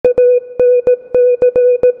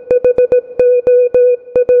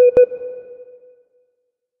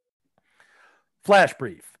Flash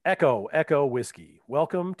Brief, Echo, Echo Whiskey.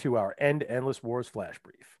 Welcome to our End Endless Wars Flash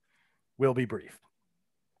Brief. We'll be brief.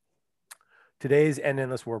 Today's End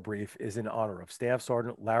Endless War Brief is in honor of Staff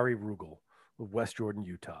Sergeant Larry Rugel of West Jordan,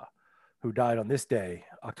 Utah, who died on this day,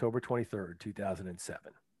 October 23rd, 2007.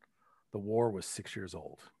 The war was 6 years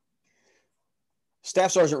old. Staff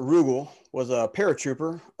Sergeant Rugel was a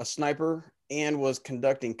paratrooper, a sniper, and was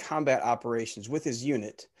conducting combat operations with his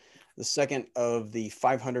unit, the 2nd of the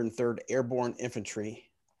 503rd Airborne Infantry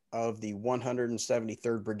of the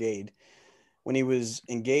 173rd Brigade, when he was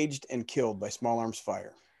engaged and killed by small arms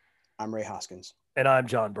fire. I'm Ray Hoskins. And I'm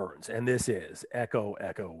John Burns, and this is Echo,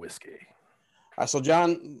 Echo Whiskey. So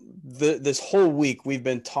John, this whole week we've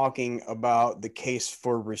been talking about the case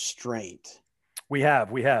for restraint. We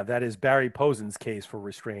have. That is Barry Posen's case for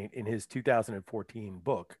restraint in his 2014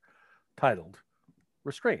 book titled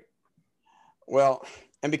Restraint. Well,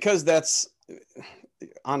 and because that's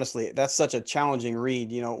such a challenging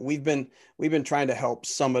read, we've been trying to help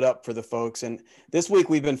sum it up for the folks. And this week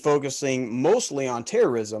we've been focusing mostly on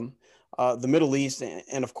terrorism, the Middle East,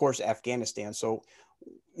 and of course, Afghanistan. So,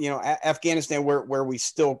 Afghanistan, where we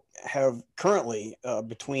still have currently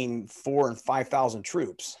between 4,000 and 5,000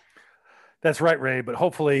 troops. That's right, Ray, but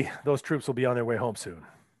hopefully those troops will be on their way home soon.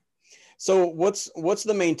 So what's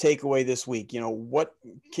the main takeaway this week? What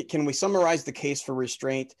can we summarize the case for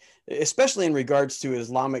restraint, especially in regards to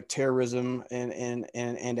Islamic terrorism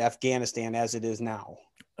and Afghanistan as it is now?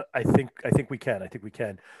 I think we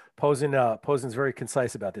can. Posen's very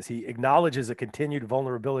concise about this. He acknowledges a continued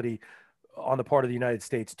vulnerability on the part of the United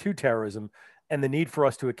States to terrorism and the need for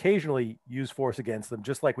us to occasionally use force against them,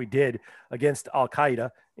 just like we did against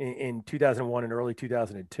Al-Qaeda in 2001 and early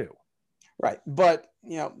 2002. Right. But,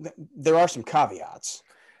 there are some caveats.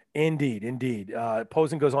 Indeed.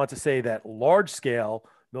 Posen goes on to say that large-scale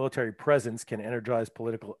military presence can energize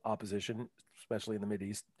political opposition, especially in the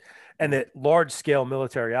Mideast, and that large-scale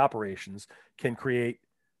military operations can create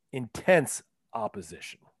intense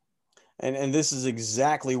opposition. And this is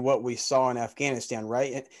exactly what we saw in Afghanistan,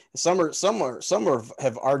 right? And some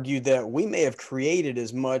have argued that we may have created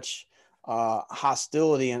as much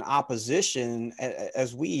hostility and opposition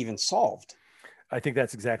as we even solved. I think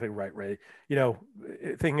that's exactly right, Ray.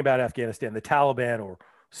 Thinking about Afghanistan, the Taliban or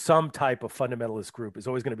some type of fundamentalist group is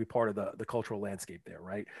always going to be part of the cultural landscape there,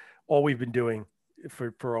 right? All we've been doing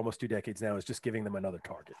for almost 2 decades now is just giving them another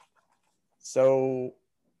target. So,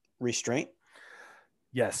 restraint?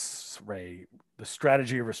 Yes, Ray, the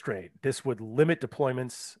strategy of restraint. This would limit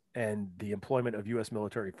deployments and the employment of U.S.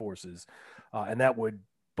 military forces, and that would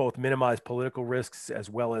both minimize political risks as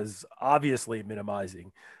well as obviously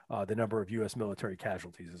minimizing the number of U.S. military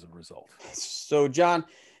casualties as a result. So, John,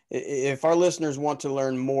 if our listeners want to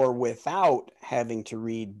learn more without having to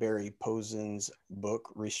read Barry Posen's book,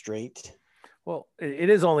 Restraint. Well, it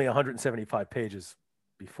is only 175 pages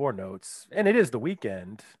before notes, and it is the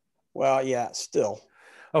weekend. Well, yeah, still.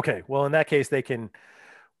 Okay, well, in that case, they can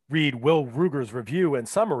read Will Ruger's review and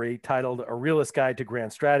summary titled A Realist Guide to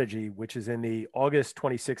Grand Strategy, which is in the August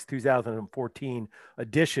 26, 2014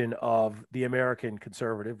 edition of The American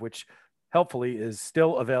Conservative, which helpfully is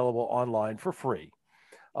still available online for free.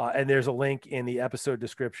 And there's a link in the episode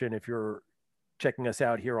description. If you're checking us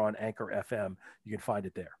out here on Anchor FM, you can find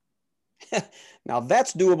it there. Now,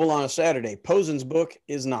 that's doable on a Saturday. Posen's book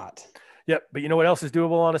is not. Yep. But you know what else is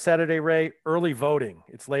doable on a Saturday, Ray? Early voting.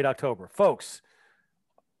 It's late October. Folks,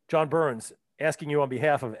 John Burns asking you on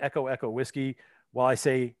behalf of Echo, Echo Whiskey, while I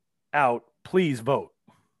say out, please vote.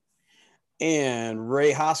 And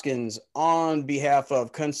Ray Hoskins on behalf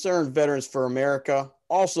of Concerned Veterans for America,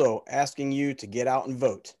 also asking you to get out and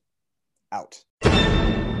vote. Out.